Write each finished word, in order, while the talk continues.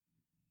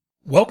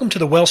Welcome to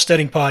the Wealth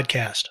Studying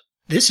Podcast.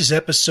 This is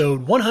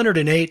episode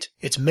 108.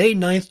 It's May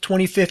 9th,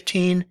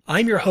 2015.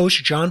 I'm your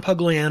host, John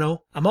Pugliano.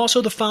 I'm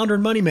also the founder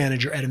and money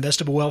manager at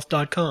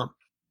investablewealth.com.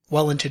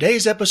 Well, in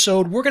today's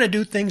episode, we're going to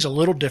do things a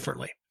little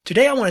differently.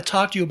 Today, I want to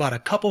talk to you about a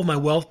couple of my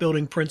wealth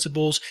building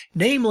principles,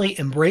 namely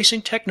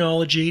embracing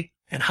technology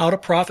and how to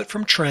profit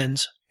from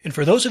trends. And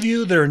for those of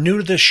you that are new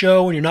to this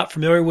show and you're not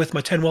familiar with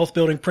my 10 wealth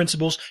building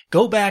principles,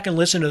 go back and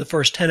listen to the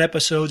first 10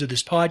 episodes of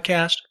this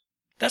podcast.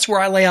 That's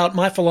where I lay out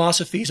my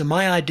philosophies and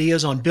my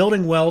ideas on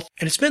building wealth,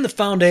 and it's been the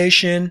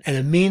foundation and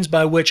the means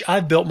by which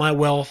I've built my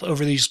wealth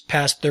over these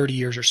past 30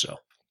 years or so.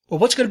 Well,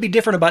 what's going to be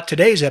different about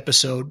today's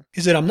episode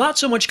is that I'm not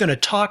so much going to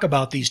talk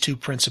about these two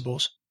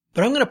principles,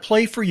 but I'm going to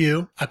play for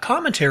you a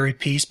commentary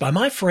piece by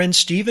my friend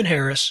Stephen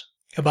Harris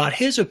about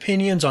his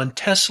opinions on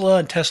Tesla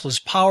and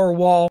Tesla's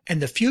Powerwall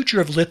and the future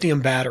of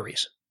lithium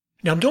batteries.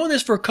 Now, I'm doing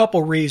this for a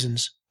couple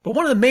reasons. But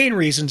one of the main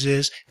reasons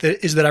is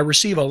that I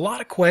receive a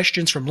lot of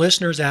questions from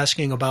listeners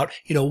asking about,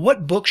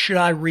 what books should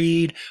I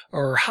read,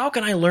 or how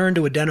can I learn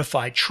to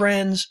identify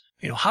trends?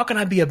 How can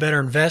I be a better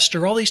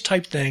investor? All these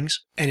type things.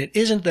 And it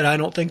isn't that I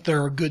don't think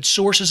there are good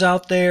sources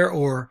out there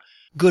or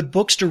good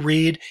books to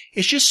read.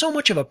 It's just so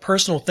much of a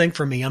personal thing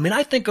for me.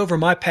 I think over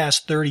my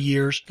past 30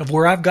 years of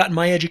where I've gotten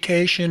my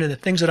education and the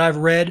things that I've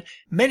read,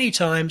 many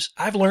times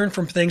I've learned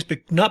from things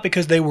not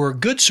because they were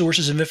good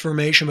sources of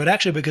information, but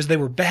actually because they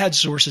were bad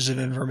sources of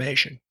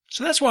information.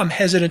 So that's why I'm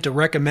hesitant to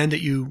recommend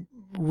that you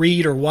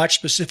read or watch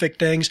specific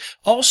things.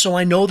 Also,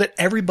 I know that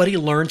everybody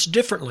learns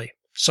differently.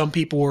 Some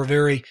people are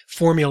very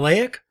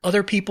formulaic.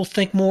 Other people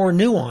think more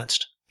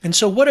nuanced. And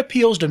so what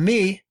appeals to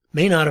me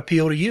may not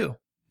appeal to you.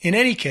 In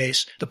any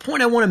case, the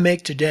point I want to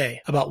make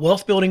today about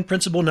wealth building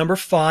principle number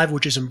 5,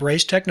 which is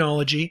embrace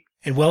technology,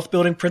 and wealth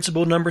building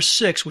principle number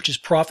 6, which is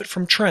profit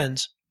from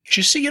trends,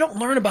 is you don't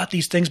learn about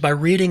these things by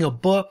reading a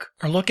book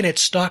or looking at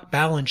stock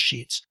balance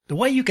sheets. The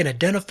way you can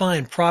identify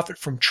and profit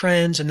from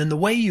trends, and then the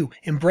way you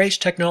embrace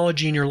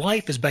technology in your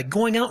life is by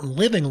going out and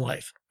living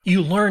life.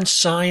 You learn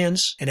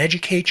science and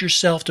educate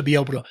yourself to be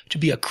able to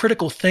be a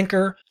critical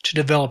thinker, to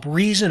develop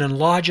reason and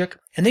logic,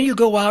 and then you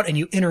go out and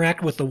you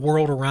interact with the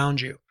world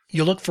around you.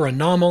 You look for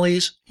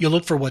anomalies, you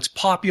look for what's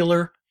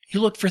popular,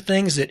 you look for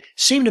things that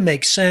seem to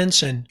make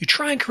sense, and you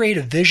try and create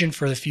a vision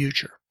for the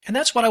future. And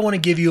that's what I want to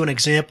give you an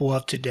example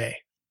of today.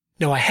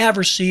 Now, I have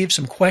received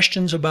some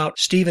questions about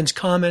Stephen's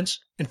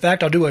comments. In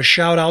fact, I'll do a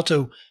shout out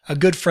to a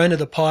good friend of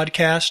the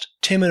podcast,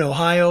 Tim in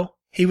Ohio.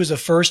 He was the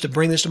first to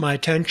bring this to my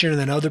attention, and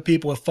then other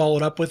people have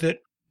followed up with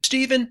it.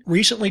 Stephen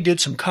recently did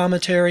some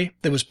commentary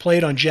that was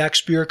played on Jack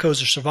Spirko's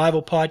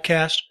Survival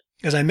podcast.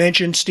 As I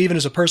mentioned, Stephen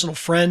is a personal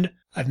friend.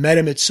 I've met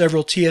him at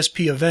several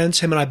TSP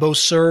events. Him and I both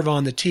serve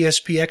on the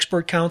TSP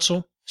Expert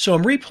Council. So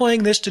I'm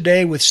replaying this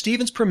today with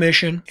Stephen's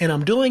permission, and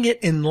I'm doing it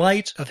in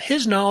light of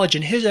his knowledge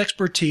and his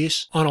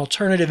expertise on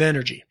alternative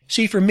energy.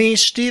 See, for me,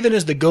 Stephen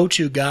is the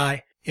go-to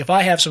guy if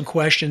I have some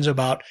questions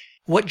about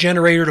what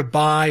generator to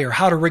buy or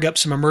how to rig up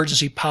some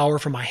emergency power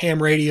for my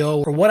ham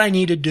radio or what I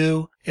need to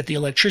do if the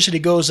electricity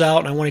goes out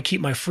and I want to keep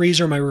my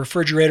freezer, my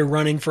refrigerator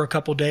running for a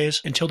couple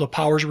days until the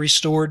power's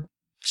restored.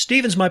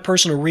 Stephen's my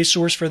personal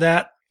resource for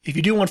that. If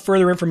you do want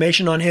further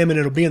information on him, and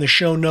it'll be in the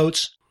show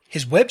notes,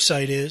 his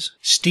website is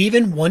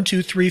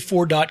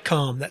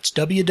Stephen1234.com. That's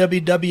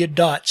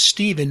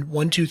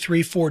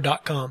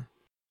www.Stephen1234.com.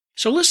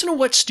 So listen to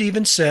what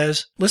Stephen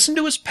says, listen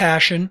to his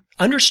passion,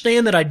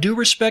 understand that I do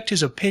respect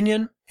his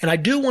opinion, and I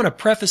do want to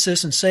preface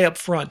this and say up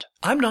front,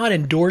 I'm not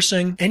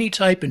endorsing any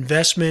type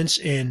investments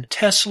in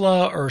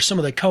Tesla or some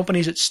of the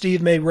companies that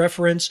Steve may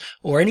reference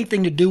or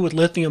anything to do with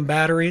lithium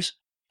batteries.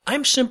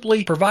 I'm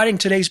simply providing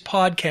today's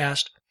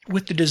podcast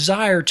with the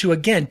desire to,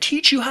 again,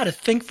 teach you how to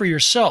think for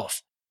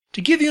yourself, to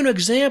give you an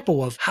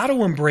example of how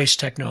to embrace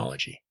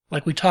technology,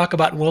 like we talk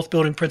about in wealth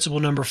building principle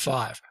number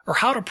 5, or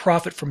how to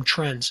profit from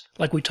trends,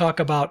 like we talk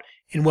about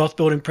in wealth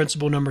building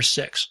principle number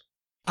 6.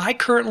 I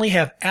currently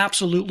have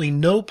absolutely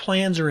no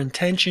plans or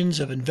intentions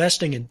of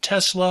investing in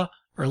Tesla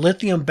or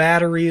lithium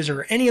batteries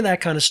or any of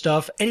that kind of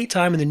stuff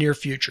anytime in the near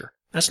future.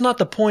 That's not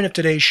the point of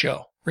today's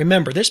show.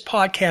 Remember, this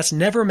podcast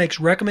never makes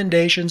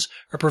recommendations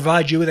or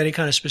provides you with any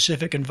kind of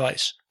specific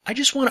advice. I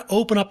just want to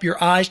open up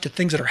your eyes to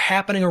things that are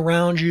happening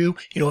around you.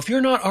 If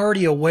you're not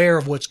already aware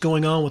of what's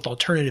going on with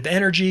alternative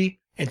energy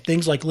and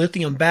things like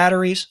lithium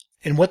batteries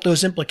and what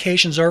those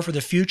implications are for the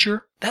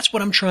future, that's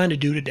what I'm trying to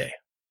do today.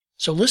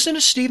 So listen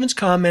to Stephen's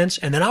comments,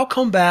 and then I'll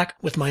come back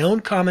with my own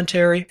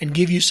commentary and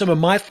give you some of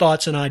my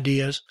thoughts and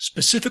ideas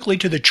specifically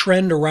to the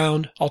trend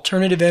around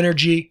alternative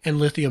energy and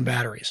lithium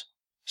batteries.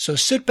 So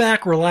sit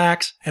back,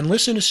 relax, and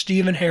listen to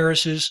Stephen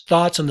Harris's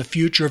thoughts on the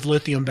future of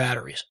lithium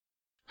batteries.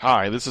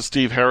 Hi, this is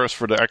Steve Harris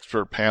for the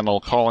expert panel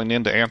calling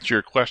in to answer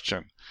your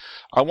question.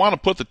 I want to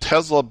put the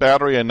Tesla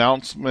battery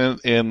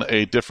announcement in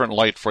a different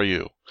light for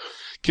you.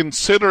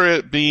 Consider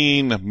it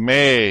being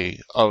May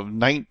of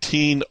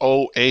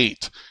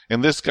 1908,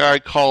 and this guy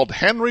called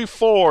Henry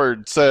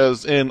Ford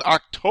says in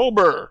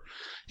October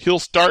he'll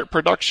start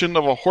production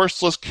of a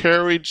horseless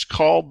carriage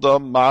called the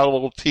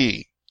Model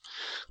T.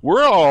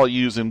 We're all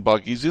using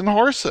buggies and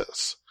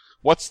horses.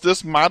 What's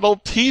this Model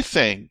T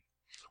thing?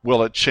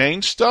 Will it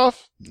change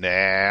stuff?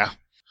 Nah.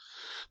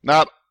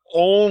 Not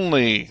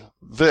only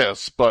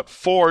this, but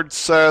Ford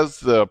says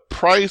the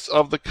price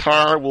of the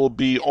car will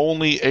be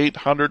only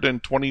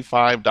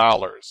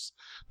 $825.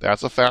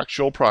 That's a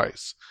factual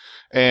price.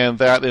 And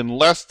that in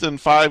less than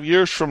 5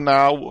 years from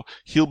now,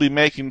 he'll be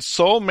making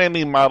so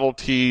many Model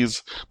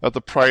Ts that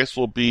the price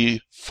will be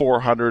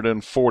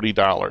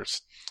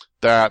 $440.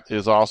 That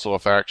is also a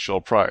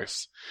factual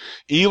price.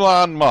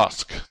 Elon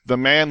Musk, the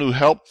man who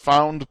helped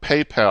found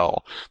PayPal,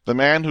 the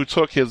man who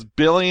took his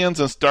billions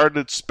and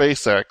started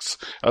SpaceX,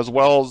 as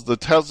well as the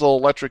Tesla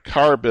electric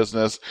car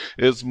business,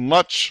 is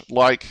much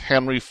like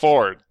Henry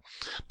Ford.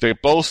 They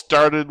both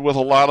started with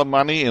a lot of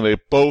money, and they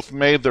both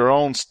made their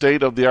own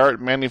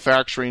state-of-the-art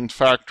manufacturing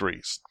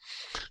factories.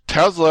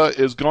 Tesla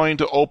is going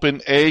to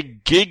open a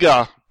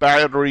giga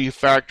battery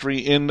factory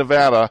in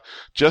Nevada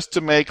just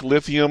to make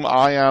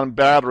lithium-ion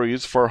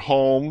batteries for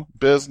home,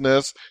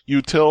 business,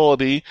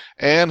 utility,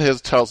 and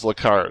his Tesla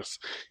cars.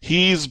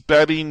 He's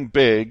betting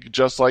big,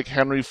 just like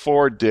Henry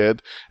Ford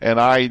did, and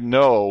I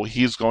know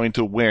he's going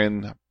to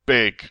win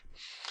big.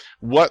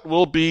 What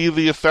will be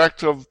the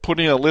effect of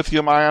putting a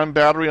lithium-ion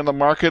battery on the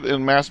market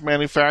in mass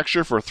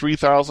manufacture for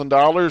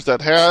 $3,000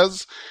 that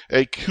has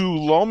a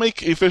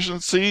coulomic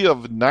efficiency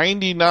of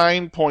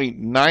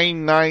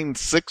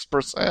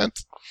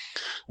 99.996%?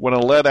 When a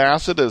lead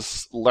acid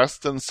is less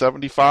than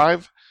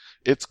 75,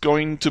 it's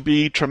going to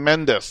be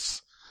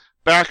tremendous.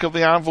 Back of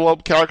the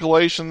envelope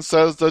calculation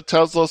says the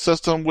Tesla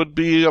system would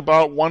be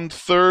about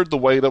 1/3 the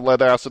weight of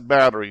lead acid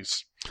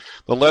batteries.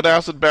 The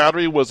lead-acid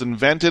battery was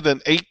invented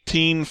in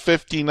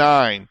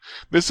 1859.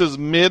 This is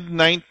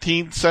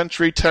mid-19th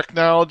century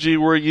technology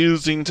we're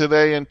using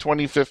today in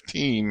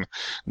 2015.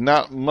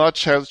 Not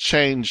much has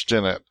changed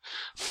in it.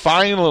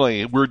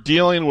 Finally, we're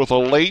dealing with a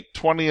late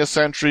 20th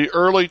century,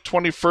 early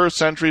 21st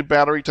century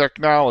battery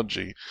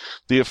technology.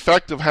 The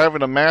effect of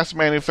having a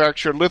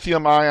mass-manufactured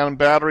lithium-ion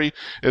battery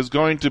is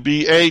going to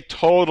be a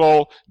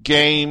total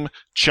game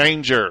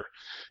changer.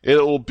 It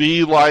will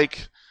be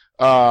like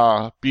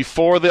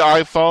before the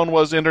iPhone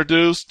was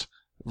introduced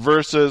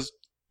versus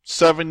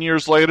 7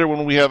 years later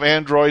when we have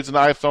Androids and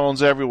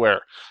iPhones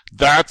everywhere.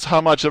 That's how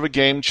much of a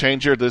game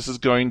changer this is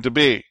going to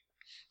be.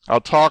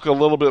 I'll talk a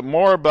little bit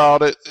more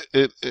about it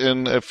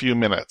in a few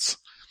minutes.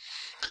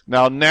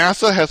 Now,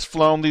 NASA has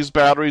flown these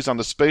batteries on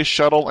the Space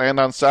Shuttle and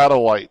on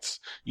satellites.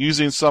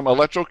 Using some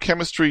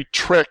electrochemistry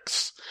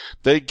tricks,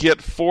 they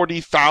get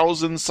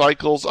 40,000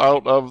 cycles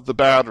out of the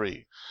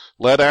battery.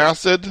 Lead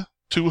acid,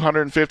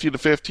 250 to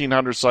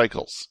 1,500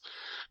 cycles.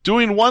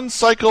 Doing one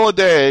cycle a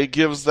day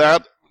gives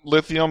that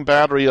lithium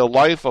battery a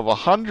life of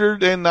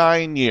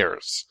 109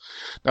 years.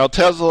 Now,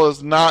 Tesla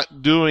is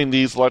not doing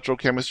these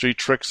electrochemistry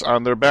tricks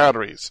on their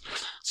batteries.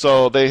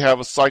 So they have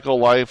a cycle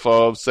life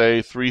of,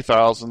 say,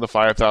 3,000 to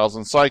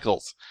 5,000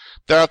 cycles.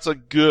 That's a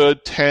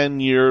good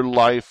 10-year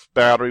life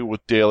battery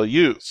with daily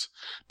use.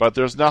 But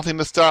there's nothing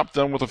to stop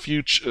them with a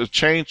few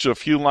change to a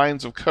few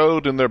lines of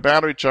code in their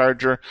battery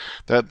charger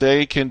that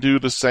they can do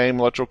the same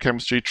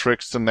electrochemistry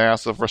tricks to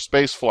NASA for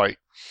spaceflight.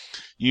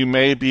 You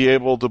may be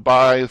able to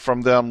buy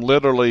from them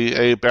literally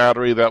a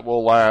battery that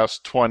will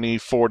last 20,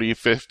 40,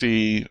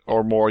 50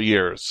 or more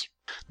years.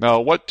 Now,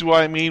 what do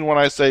I mean when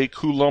I say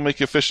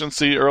coulomic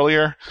efficiency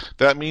earlier?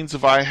 That means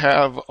if I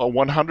have a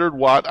 100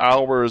 watt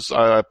hours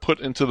put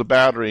into the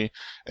battery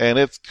and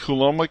its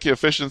coulomic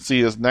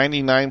efficiency is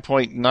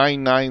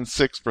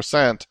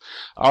 99.996%,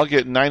 I'll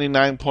get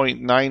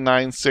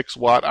 99.996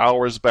 watt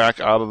hours back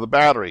out of the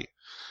battery.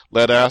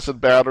 Lead acid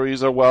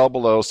batteries are well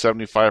below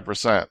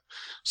 75%.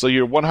 So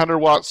your 100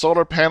 watt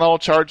solar panel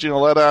charging a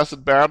lead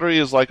acid battery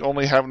is like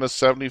only having a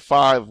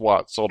 75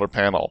 watt solar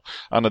panel.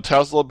 On a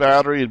Tesla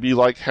battery, it'd be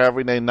like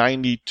having a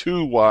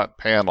 92 watt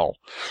panel.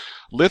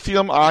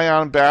 Lithium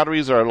ion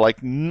batteries are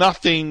like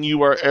nothing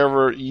you are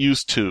ever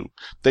used to.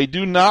 They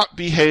do not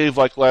behave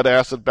like lead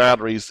acid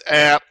batteries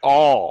at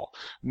all,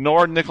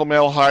 nor nickel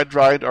metal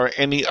hydride or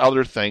any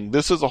other thing.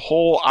 This is a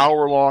whole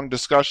hour-long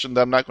discussion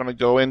that I'm not going to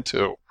go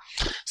into.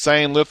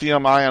 Saying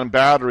lithium-ion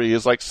battery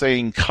is like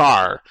saying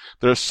car.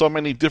 There's so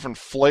many different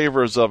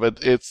flavors of it,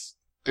 it's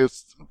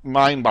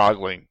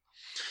mind-boggling.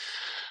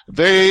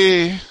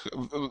 They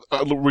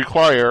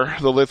require,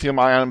 the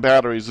lithium-ion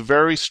batteries,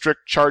 very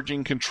strict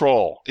charging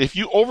control. If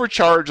you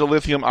overcharge a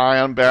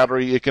lithium-ion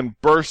battery, it can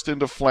burst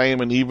into flame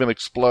and even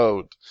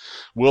explode.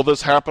 Will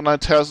this happen on a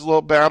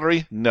Tesla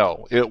battery?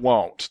 No, it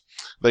won't.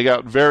 They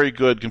got very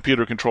good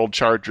computer-controlled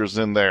chargers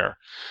in there.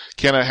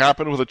 Can it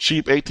happen with a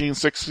cheap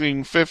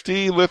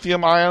 1650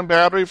 lithium-ion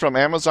battery from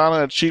Amazon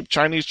and a cheap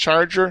Chinese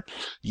charger?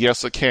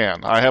 Yes, it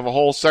can. I have a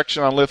whole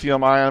section on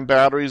lithium-ion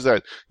batteries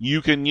that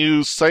you can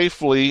use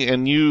safely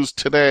and use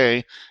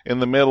today in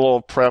the middle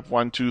of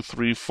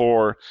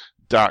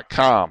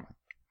prep1234.com.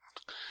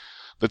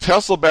 The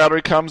Tesla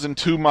battery comes in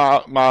two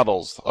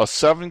models, a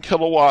 7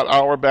 kilowatt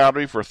hour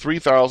battery for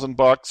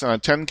 $3,000 and a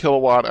 10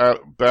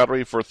 kilowatt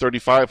battery for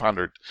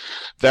 $3,500.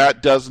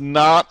 That does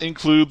not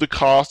include the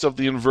cost of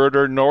the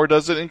inverter, nor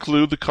does it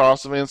include the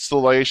cost of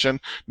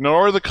installation,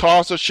 nor the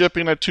cost of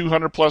shipping a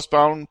 200 plus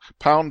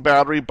pound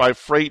battery by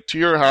freight to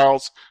your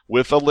house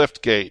with a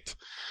lift gate.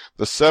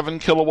 The 7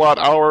 kilowatt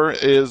hour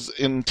is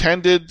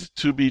intended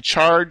to be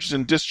charged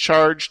and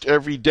discharged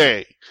every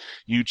day.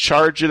 You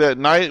charge it at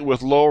night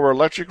with lower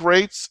electric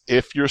rates,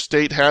 if your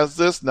state has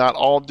this, not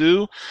all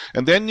do,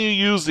 and then you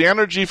use the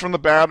energy from the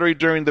battery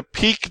during the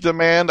peak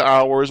demand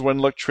hours when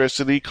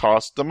electricity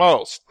costs the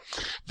most.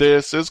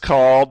 This is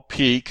called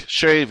peak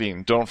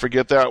shaving. Don't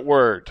forget that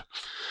word.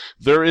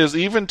 There is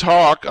even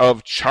talk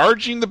of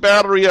charging the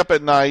battery up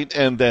at night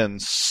and then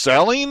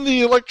selling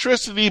the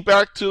electricity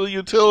back to the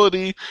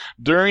utility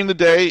during the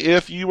day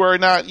if you are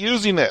not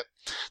using it.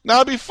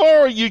 Now,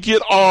 before you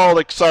get all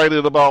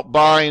excited about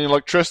buying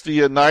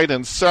electricity at night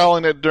and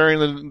selling it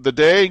during the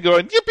day,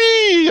 going,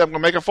 yippee, I'm going to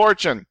make a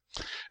fortune.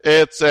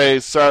 It's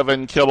a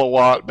 7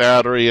 kilowatt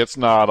battery. It's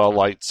not a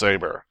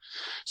lightsaber.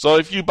 So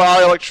if you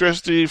buy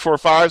electricity for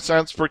 5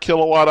 cents per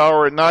kilowatt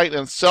hour at night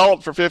and sell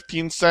it for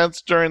 15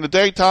 cents during the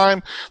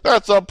daytime,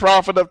 that's a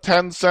profit of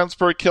 10 cents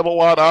per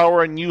kilowatt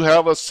hour, and you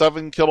have a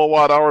 7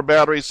 kilowatt hour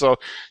battery. So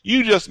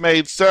you just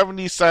made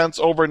 70 cents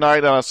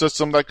overnight on a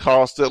system that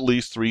cost at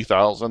least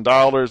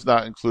 $3,000,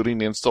 not including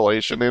the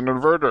installation and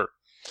inverter.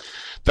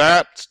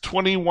 That's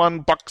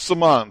 $21 a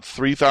month.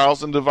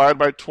 3,000 divided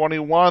by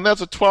 21,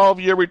 that's a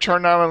 12-year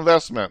return on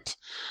investment.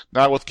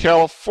 Now with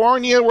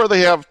California, where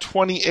they have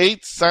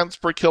 28 cents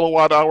per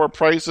kilowatt hour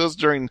prices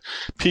during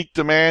peak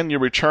demand, your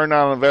return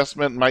on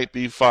investment might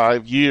be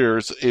 5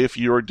 years if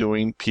you're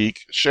doing peak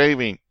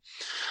shaving.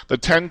 The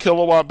 10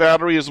 kilowatt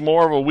battery is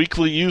more of a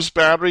weekly use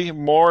battery,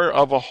 more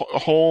of a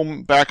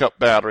home backup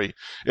battery.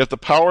 If the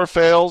power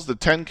fails, the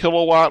 10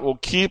 kilowatt will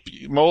keep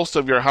most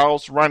of your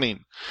house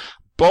running.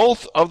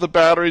 Both of the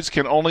batteries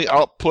can only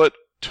output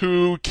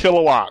 2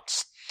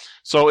 kilowatts,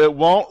 so it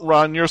won't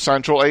run your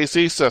central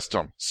AC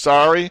system.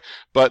 Sorry,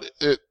 but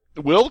it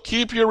will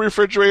keep your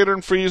refrigerator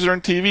and freezer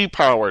and TV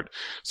powered.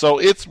 So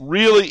it's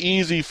really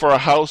easy for a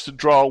house to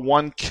draw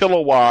 1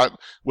 kilowatt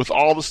with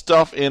all the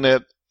stuff in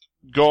it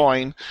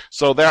going.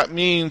 So that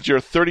means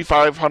your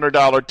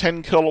 $3,500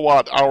 10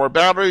 kilowatt hour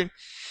battery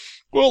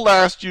will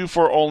last you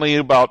for only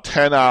about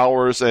 10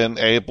 hours in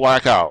a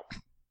blackout.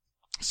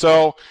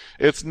 So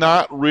it's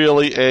not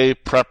really a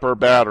prepper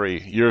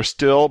battery. You're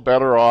still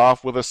better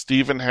off with a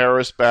Stephen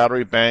Harris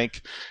battery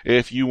bank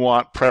if you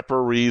want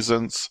prepper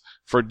reasons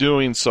for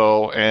doing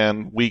so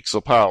and weeks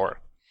of power.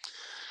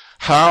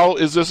 How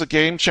is this a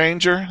game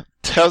changer?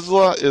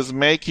 Tesla is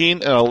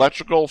making an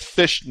electrical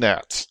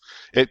fishnet.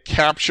 It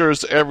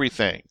captures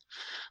everything.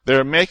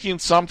 They're making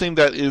something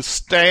that is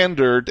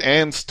standard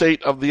and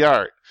state of the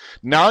art.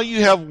 Now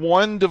you have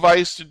one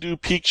device to do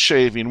peak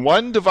shaving,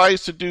 one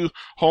device to do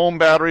home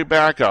battery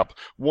backup,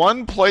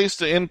 one place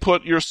to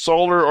input your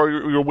solar or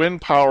your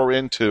wind power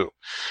into.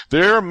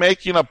 They're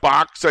making a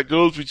box that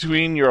goes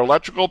between your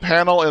electrical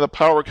panel and the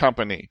power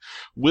company.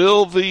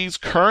 Will these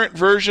current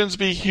versions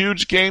be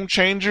huge game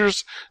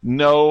changers?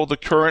 No, the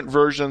current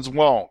versions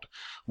won't.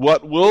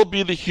 What will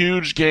be the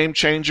huge game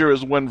changer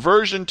is when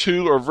version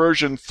 2 or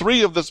version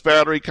 3 of this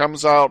battery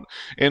comes out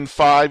in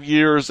 5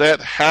 years at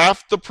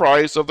half the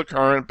price of the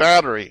current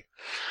battery.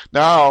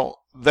 Now,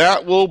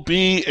 that will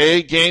be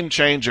a game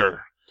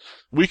changer.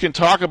 We can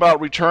talk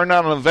about return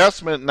on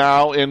investment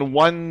now in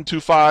 1 to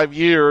 5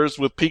 years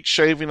with peak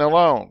shaving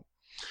alone.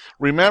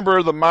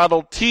 Remember, the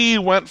Model T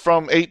went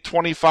from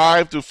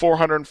 $825 to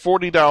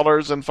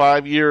 $440 in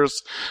 5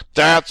 years.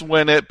 That's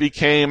when it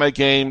became a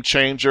game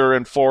changer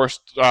and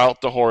forced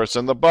out the horse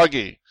and the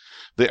buggy.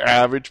 The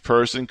average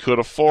person could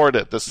afford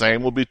it. The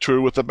same will be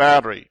true with the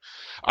battery.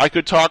 I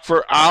could talk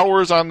for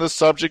hours on this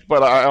subject,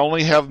 but I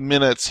only have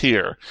minutes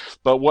here.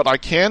 But what I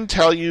can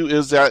tell you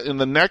is that in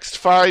the next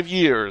 5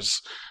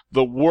 years,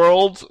 the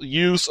world's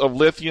use of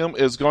lithium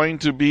is going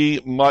to be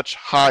much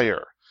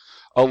higher.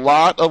 A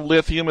lot of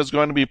lithium is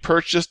going to be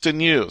purchased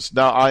and used.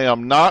 Now, I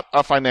am not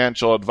a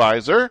financial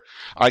advisor.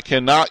 I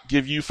cannot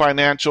give you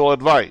financial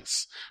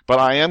advice. But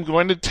I am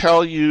going to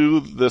tell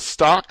you the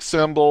stock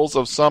symbols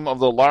of some of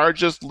the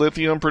largest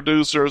lithium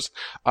producers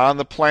on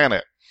the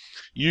planet.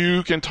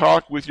 You can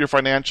talk with your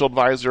financial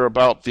advisor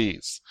about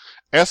these.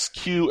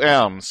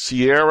 SQM,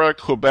 Sierra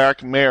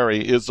Quebec Mary,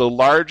 is the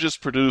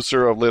largest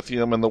producer of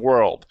lithium in the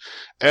world.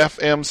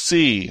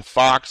 FMC,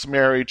 Fox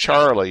Mary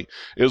Charlie,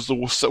 is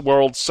the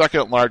world's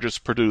second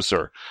largest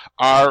producer.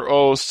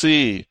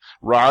 ROC,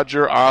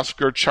 Roger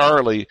Oscar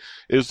Charlie,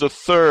 is the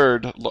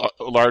third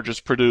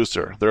largest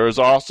producer. There is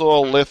also a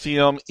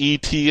lithium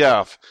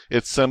ETF.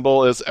 Its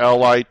symbol is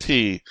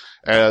LIT,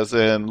 as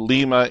in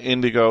Lima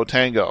Indigo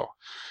Tango.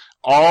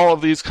 All of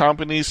these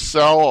companies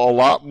sell a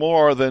lot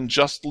more than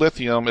just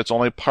lithium. It's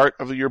only part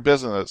of your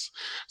business.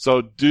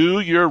 So do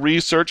your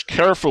research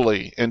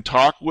carefully and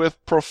talk with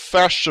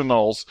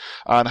professionals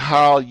on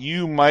how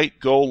you might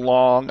go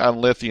long on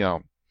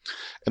lithium.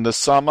 And to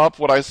sum up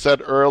what I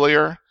said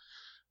earlier,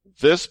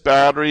 This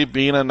battery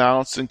being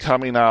announced and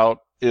coming out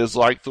is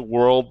like the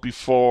world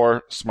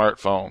before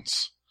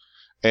smartphones.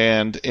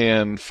 And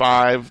in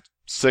 5,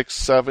 6,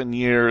 7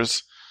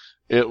 years,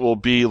 it will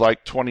be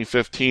like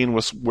 2015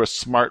 with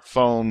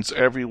smartphones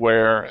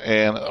everywhere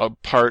and a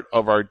part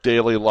of our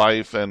daily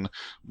life, and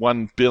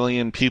 1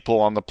 billion people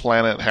on the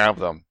planet have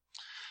them.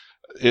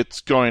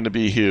 It's going to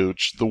be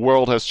huge. The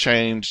world has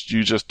changed.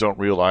 You just don't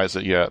realize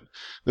it yet.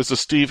 This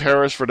is Steve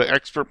Harris for the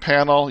Expert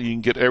Panel. You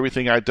can get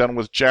everything I've done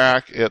with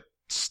Jack at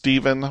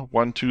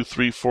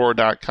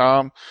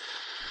Steven1234.com.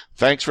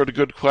 Thanks for the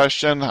good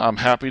question. I'm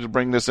happy to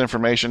bring this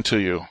information to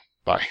you.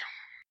 Bye.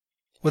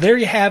 Well, there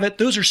you have it.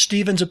 Those are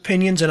Steven's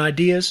opinions and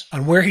ideas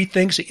on where he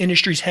thinks the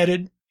industry's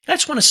headed. I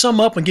just want to sum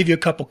up and give you a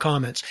couple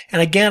comments.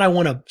 And again, I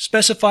want to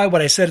specify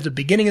what I said at the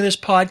beginning of this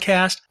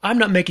podcast. I'm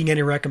not making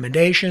any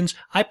recommendations.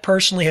 I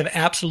personally have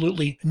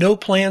absolutely no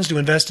plans to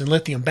invest in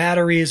lithium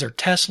batteries or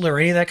Tesla or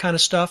any of that kind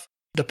of stuff.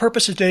 The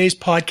purpose of today's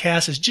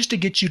podcast is just to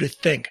get you to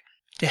think,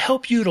 to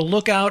help you to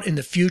look out in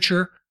the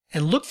future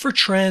and look for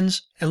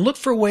trends and look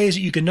for ways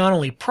that you can not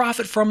only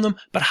profit from them,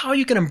 but how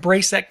you can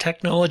embrace that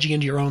technology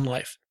into your own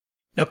life.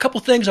 Now, a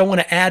couple things I want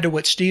to add to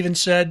what Steven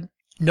said.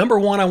 Number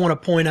one, I want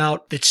to point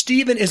out that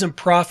Steven isn't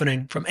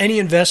profiting from any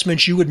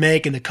investments you would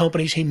make in the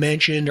companies he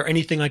mentioned or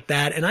anything like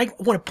that. And I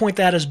want to point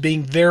that as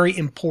being very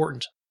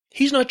important.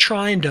 He's not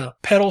trying to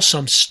peddle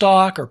some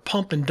stock or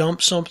pump and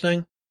dump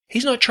something.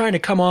 He's not trying to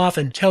come off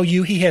and tell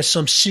you he has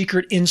some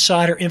secret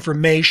insider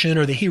information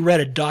or that he read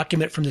a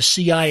document from the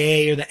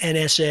CIA or the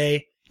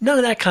NSA. None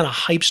of that kind of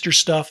hypester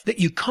stuff that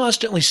you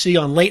constantly see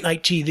on late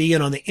night TV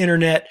and on the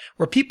internet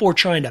where people are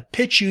trying to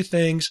pitch you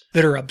things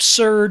that are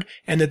absurd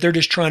and that they're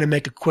just trying to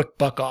make a quick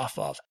buck off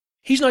of.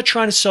 He's not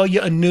trying to sell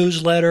you a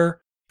newsletter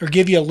or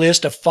give you a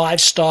list of 5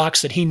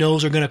 stocks that he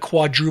knows are going to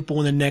quadruple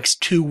in the next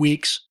 2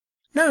 weeks.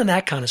 None of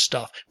that kind of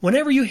stuff.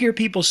 Whenever you hear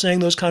people saying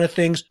those kind of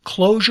things,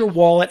 close your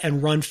wallet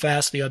and run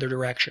fast the other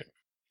direction.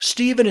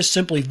 Steven is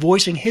simply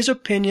voicing his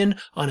opinion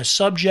on a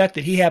subject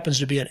that he happens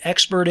to be an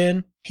expert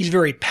in. He's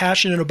very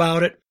passionate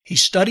about it. He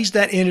studies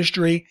that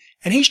industry,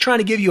 and he's trying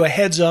to give you a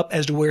heads up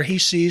as to where he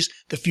sees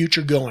the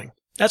future going.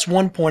 That's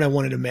one point I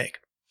wanted to make.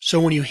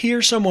 So when you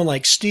hear someone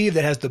like Steve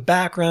that has the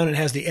background and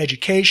has the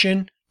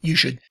education, you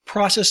should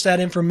process that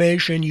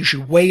information. You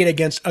should weigh it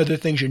against other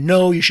things you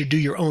know. You should do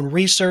your own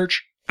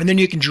research, and then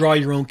you can draw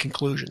your own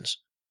conclusions.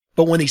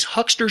 But when these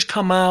hucksters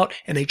come out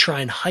and they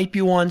try and hype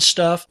you on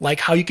stuff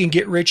like how you can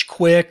get rich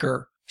quick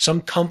or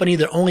some company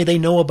that only they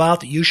know about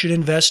that you should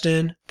invest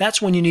in,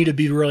 that's when you need to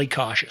be really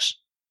cautious.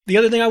 The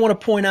other thing I want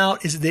to point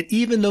out is that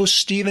even though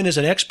Steven is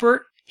an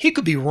expert, he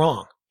could be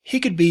wrong.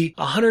 He could be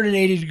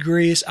 180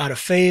 degrees out of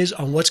phase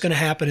on what's going to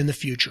happen in the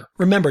future.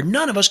 Remember,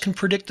 none of us can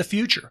predict the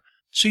future.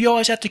 So you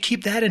always have to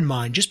keep that in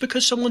mind. Just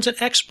because someone's an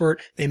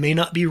expert, they may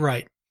not be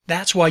right.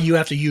 That's why you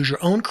have to use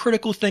your own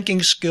critical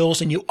thinking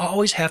skills, and you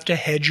always have to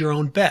hedge your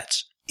own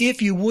bets. If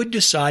you would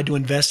decide to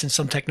invest in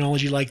some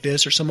technology like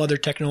this or some other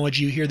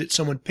technology you hear that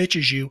someone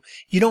pitches you,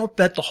 you don't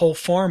bet the whole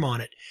farm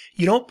on it.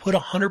 You don't put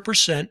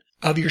 100%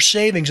 of your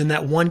savings in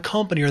that one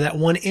company or that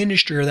one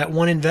industry or that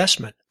one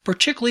investment,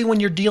 particularly when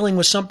you're dealing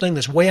with something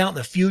that's way out in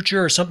the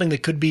future or something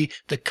that could be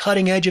the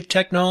cutting edge of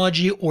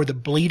technology or the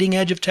bleeding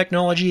edge of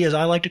technology, as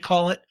I like to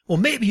call it. Well,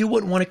 maybe you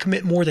wouldn't want to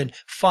commit more than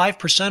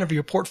 5% of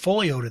your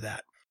portfolio to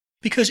that.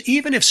 Because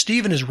even if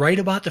Steven is right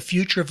about the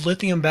future of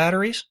lithium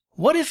batteries,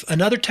 what if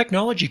another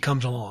technology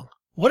comes along?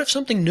 What if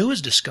something new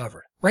is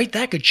discovered? Right?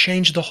 That could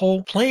change the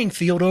whole playing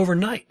field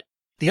overnight.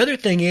 The other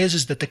thing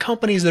is that the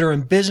companies that are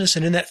in business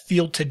and in that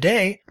field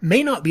today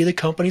may not be the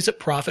companies that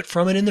profit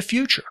from it in the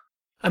future.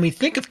 I mean,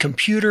 think of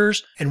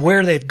computers and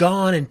where they've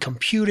gone in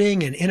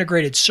computing and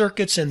integrated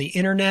circuits and the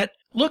internet.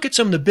 Look at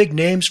some of the big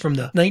names from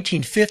the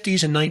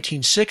 1950s and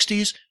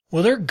 1960s.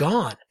 Well, they're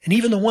gone. And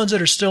even the ones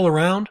that are still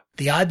around,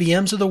 the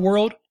IBMs of the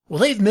world, well,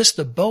 they've missed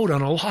the boat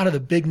on a lot of the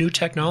big new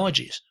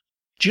technologies.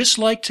 Just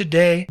like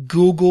today,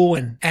 Google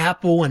and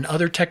Apple and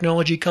other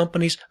technology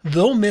companies,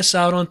 they'll miss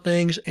out on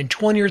things, and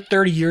 20 or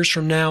 30 years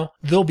from now,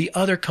 there'll be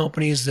other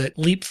companies that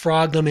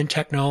leapfrog them in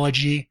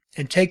technology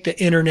and take the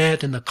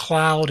internet and the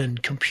cloud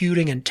and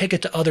computing and take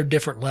it to other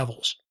different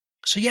levels.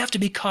 So you have to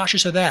be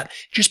cautious of that.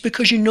 Just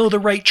because you know the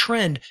right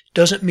trend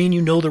doesn't mean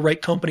you know the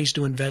right companies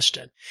to invest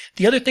in.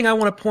 The other thing I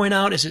want to point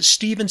out is that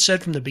Steven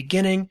said from the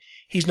beginning,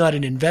 he's not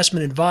an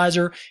investment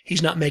advisor.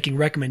 He's not making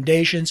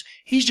recommendations.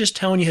 He's just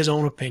telling you his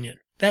own opinion.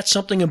 That's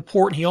something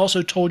important. He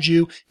also told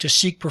you to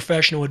seek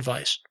professional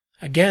advice.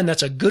 Again,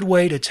 that's a good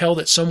way to tell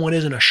that someone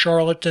isn't a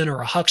charlatan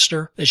or a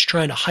huckster that's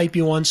trying to hype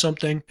you on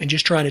something and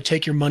just trying to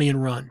take your money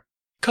and run.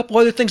 A couple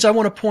other things I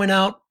want to point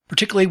out,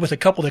 particularly with a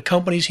couple of the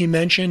companies he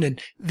mentioned,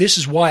 and this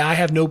is why I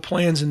have no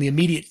plans in the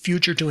immediate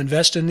future to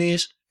invest in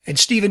these. And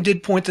Steven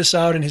did point this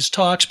out in his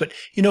talks, but,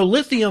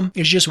 lithium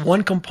is just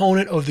one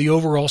component of the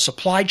overall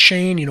supply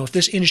chain. If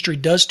this industry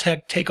does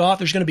take off,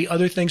 there's going to be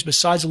other things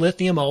besides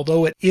lithium,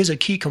 although it is a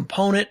key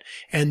component.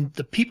 And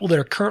the people that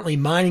are currently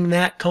mining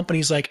that,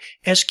 companies like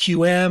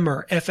SQM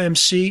or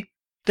FMC,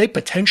 they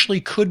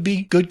potentially could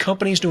be good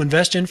companies to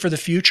invest in for the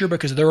future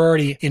because they're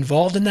already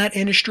involved in that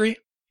industry.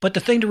 But the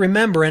thing to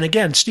remember, and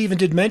again, Stephen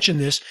did mention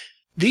this,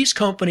 these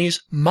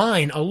companies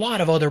mine a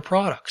lot of other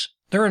products.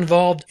 They're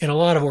involved in a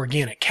lot of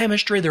organic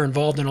chemistry. They're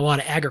involved in a lot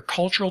of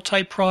agricultural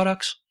type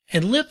products.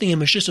 And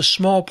lithium is just a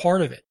small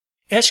part of it.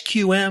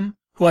 SQM,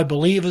 who I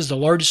believe is the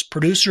largest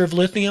producer of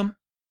lithium,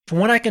 from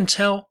what I can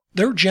tell,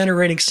 they're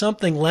generating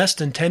something less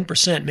than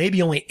 10%,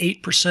 maybe only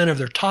 8% of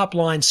their top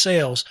line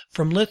sales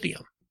from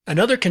lithium.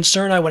 Another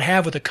concern I would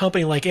have with a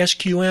company like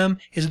SQM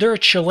is they're a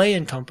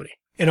Chilean company.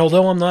 And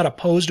although I'm not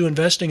opposed to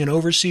investing in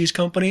overseas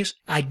companies,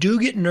 I do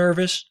get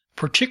nervous,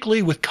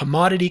 particularly with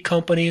commodity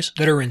companies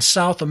that are in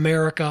South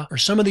America or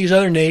some of these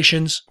other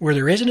nations where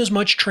there isn't as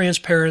much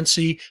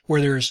transparency,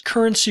 where there's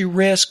currency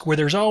risk, where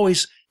there's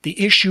always the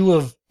issue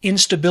of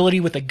instability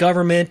with the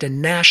government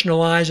and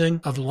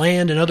nationalizing of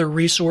land and other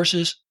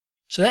resources.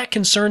 So that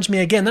concerns me.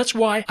 Again, that's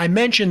why I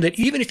mentioned that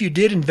even if you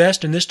did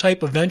invest in this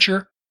type of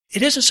venture,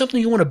 it isn't something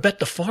you want to bet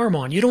the farm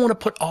on. You don't want to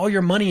put all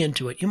your money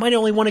into it. You might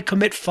only want to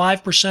commit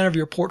 5% of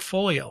your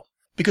portfolio.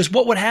 Because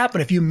what would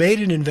happen if you made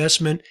an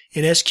investment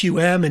in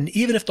SQM, and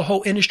even if the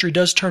whole industry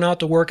does turn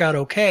out to work out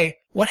okay,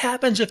 what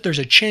happens if there's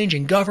a change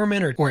in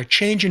government or a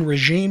change in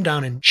regime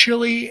down in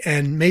Chile,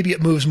 and maybe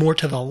it moves more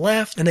to the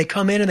left, and they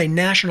come in and they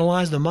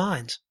nationalize the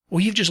mines?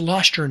 Well, you've just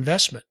lost your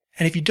investment.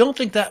 And if you don't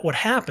think that would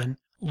happen,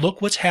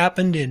 look what's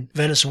happened in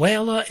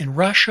Venezuela, in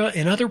Russia,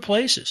 in other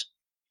places.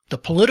 The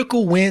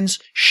political winds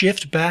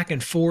shift back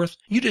and forth.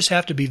 You just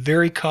have to be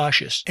very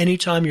cautious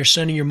anytime you're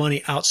sending your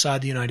money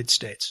outside the United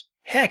States.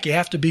 Heck, you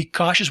have to be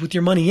cautious with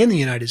your money in the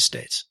United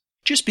States.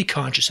 Just be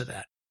conscious of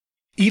that.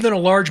 Even a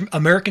large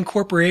American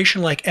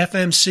corporation like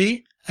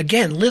FMC,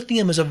 again,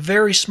 lithium is a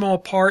very small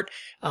part.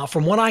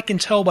 From what I can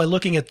tell by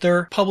looking at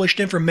their published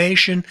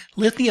information,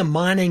 lithium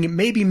mining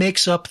maybe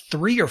makes up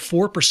 3 or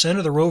 4%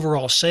 of their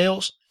overall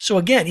sales. So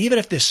again, even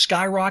if this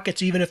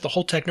skyrockets, even if the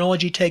whole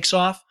technology takes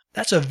off,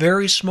 that's a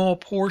very small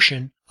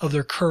portion of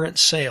their current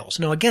sales.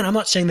 Now again, I'm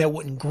not saying that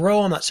wouldn't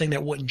grow. I'm not saying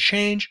that wouldn't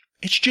change.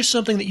 It's just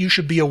something that you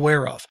should be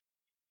aware of.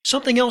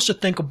 Something else to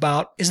think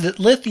about is that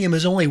lithium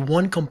is only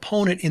one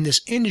component in this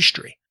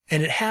industry,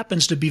 and it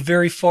happens to be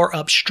very far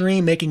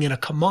upstream, making it a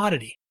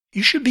commodity.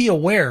 You should be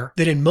aware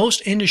that in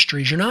most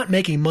industries, you're not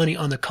making money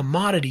on the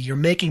commodity, you're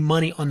making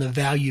money on the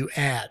value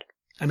add.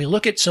 I mean,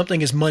 look at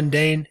something as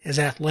mundane as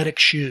athletic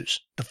shoes.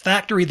 The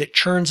factory that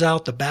churns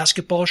out the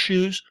basketball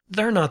shoes,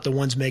 they're not the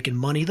ones making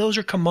money. Those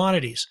are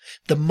commodities.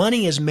 The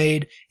money is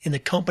made in the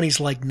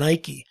companies like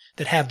Nike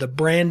that have the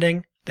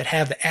branding, that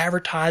have the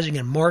advertising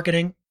and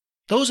marketing.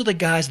 Those are the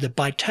guys that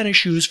buy tennis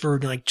shoes for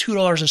like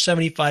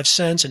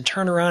 $2.75 and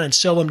turn around and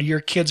sell them to your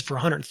kids for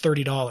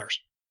 $130.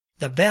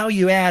 The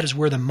value add is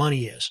where the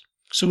money is.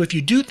 So if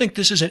you do think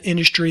this is an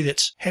industry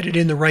that's headed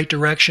in the right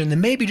direction,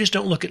 then maybe just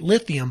don't look at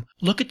lithium.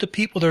 Look at the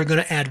people that are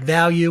going to add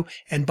value.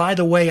 And by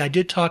the way, I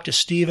did talk to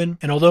Stephen,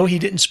 and although he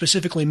didn't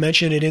specifically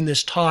mention it in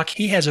this talk,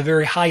 he has a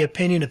very high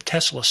opinion of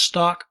Tesla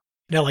stock.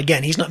 Now,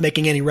 again, he's not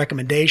making any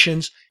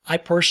recommendations. I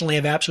personally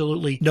have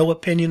absolutely no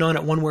opinion on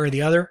it one way or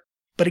the other.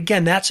 But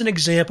again, that's an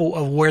example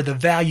of where the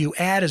value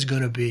add is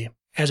going to be,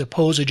 as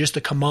opposed to just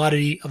the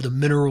commodity of the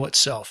mineral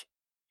itself.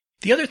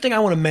 The other thing I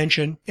want to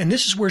mention, and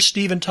this is where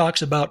Stephen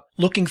talks about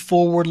looking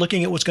forward,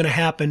 looking at what's going to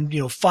happen,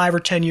 5 or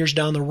 10 years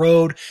down the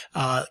road,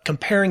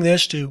 comparing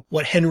this to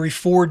what Henry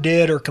Ford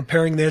did, or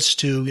comparing this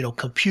to,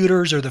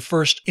 computers or the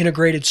first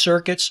integrated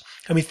circuits.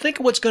 I mean, think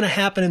of what's going to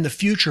happen in the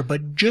future,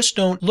 but just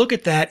don't look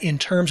at that in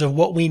terms of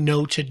what we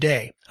know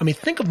today. I mean,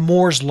 think of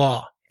Moore's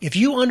Law. If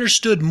you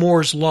understood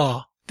Moore's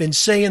Law, then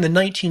say in the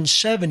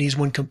 1970s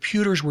when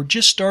computers were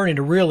just starting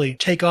to really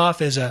take off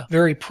as a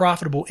very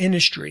profitable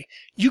industry,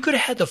 you could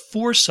have had the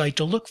foresight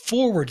to look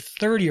forward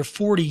 30 or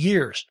 40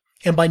 years.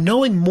 And by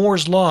knowing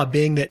Moore's Law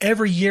being that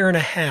every year and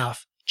a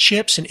half,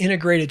 chips and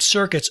integrated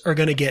circuits are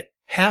going to get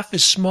half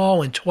as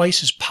small and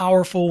twice as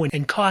powerful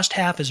and cost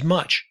half as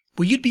much,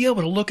 well, you'd be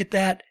able to look at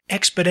that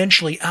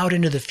exponentially out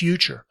into the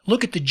future.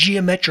 Look at the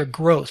geometric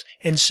growth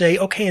and say,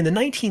 okay, in the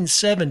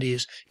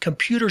 1970s,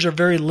 computers are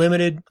very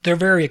limited. They're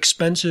very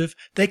expensive.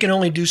 They can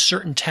only do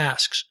certain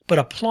tasks. But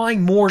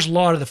applying Moore's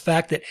Law to the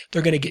fact that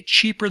they're going to get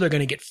cheaper, they're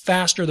going to get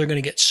faster, they're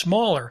going to get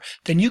smaller,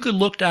 then you could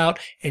look out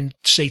and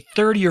say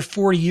 30 or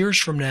 40 years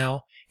from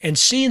now, and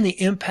seeing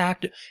the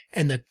impact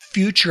and the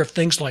future of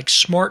things like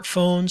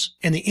smartphones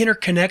and the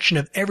interconnection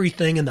of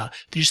everything and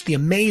just the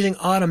amazing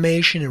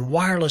automation and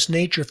wireless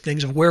nature of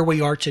things of where we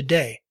are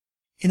today.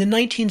 In the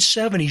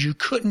 1970s, you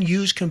couldn't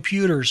use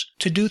computers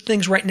to do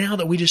things right now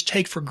that we just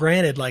take for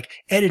granted, like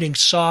editing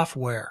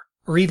software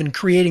or even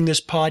creating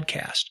this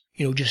podcast.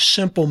 Just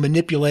simple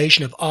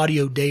manipulation of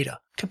audio data.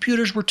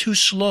 Computers were too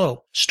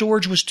slow.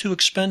 Storage was too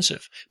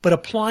expensive. But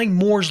applying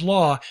Moore's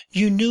Law,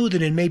 you knew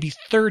that in maybe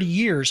 30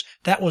 years,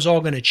 that was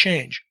all going to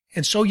change.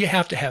 And so you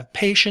have to have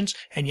patience,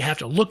 and you have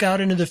to look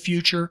out into the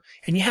future,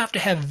 and you have to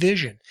have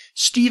vision.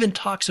 Stephen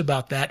talks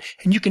about that,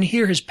 and you can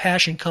hear his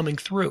passion coming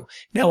through.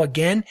 Now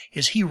again,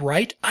 is he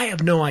right? I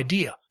have no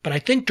idea. But I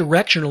think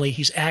directionally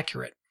he's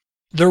accurate.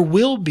 There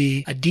will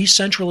be a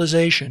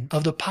decentralization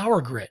of the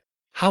power grid.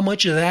 How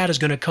much of that is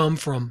going to come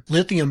from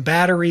lithium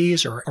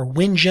batteries or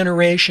wind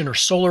generation or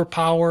solar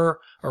power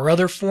or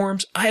other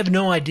forms? I have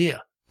no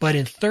idea. But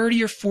in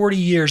 30 or 40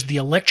 years, the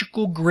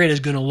electrical grid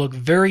is going to look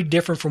very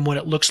different from what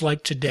it looks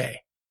like today.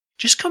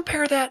 Just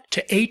compare that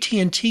to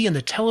AT&T and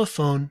the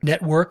telephone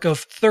network of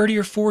 30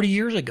 or 40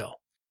 years ago.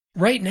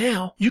 Right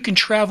now, you can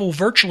travel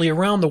virtually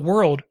around the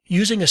world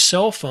using a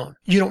cell phone.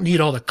 You don't need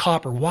all the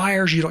copper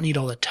wires. You don't need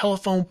all the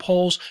telephone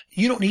poles.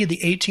 You don't need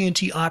the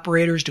AT&T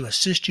operators to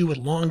assist you with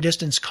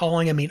long-distance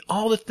calling. I mean,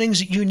 all the things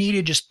that you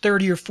needed just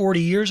 30 or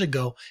 40 years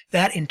ago,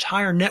 that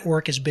entire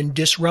network has been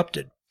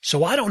disrupted.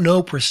 So I don't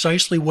know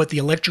precisely what the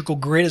electrical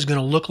grid is going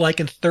to look like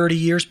in 30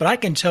 years, but I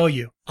can tell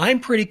you, I'm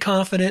pretty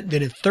confident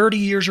that in 30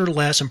 years or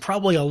less, and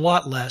probably a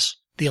lot less,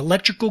 the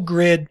electrical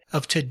grid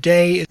of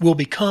today will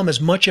become as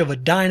much of a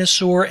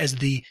dinosaur as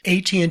the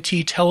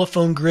AT&T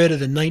telephone grid of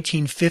the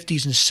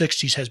 1950s and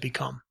 60s has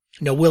become.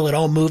 Now, will it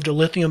all move to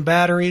lithium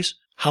batteries?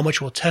 How much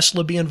will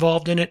Tesla be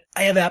involved in it?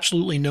 I have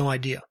absolutely no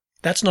idea.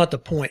 That's not the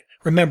point.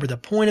 Remember, the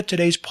point of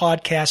today's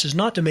podcast is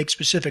not to make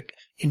specific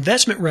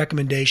investment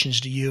recommendations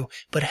to you,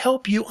 but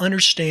help you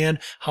understand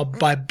how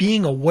by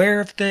being aware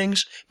of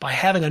things, by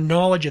having a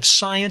knowledge of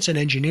science and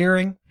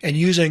engineering, and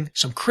using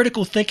some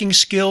critical thinking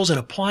skills and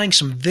applying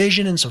some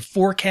vision and some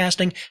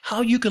forecasting,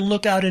 how you can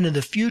look out into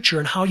the future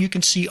and how you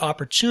can see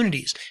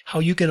opportunities, how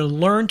you can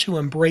learn to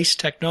embrace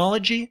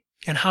technology,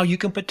 and how you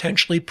can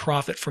potentially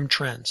profit from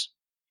trends.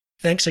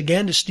 Thanks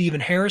again to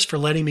Stephen Harris for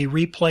letting me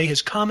replay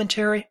his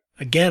commentary.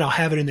 Again, I'll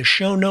have it in the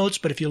show notes,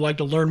 but if you'd like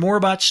to learn more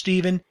about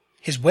Stephen,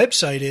 his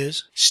website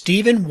is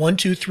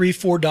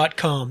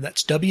Stephen1234.com.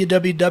 That's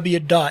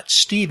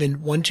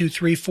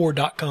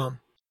www.Stephen1234.com.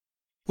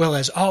 Well,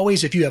 as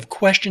always, if you have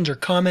questions or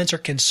comments or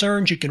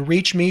concerns, you can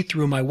reach me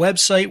through my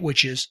website,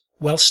 which is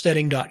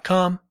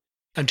wealthsteading.com.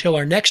 Until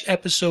our next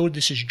episode,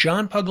 this is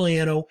John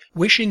Pugliano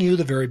wishing you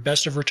the very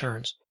best of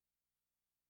returns.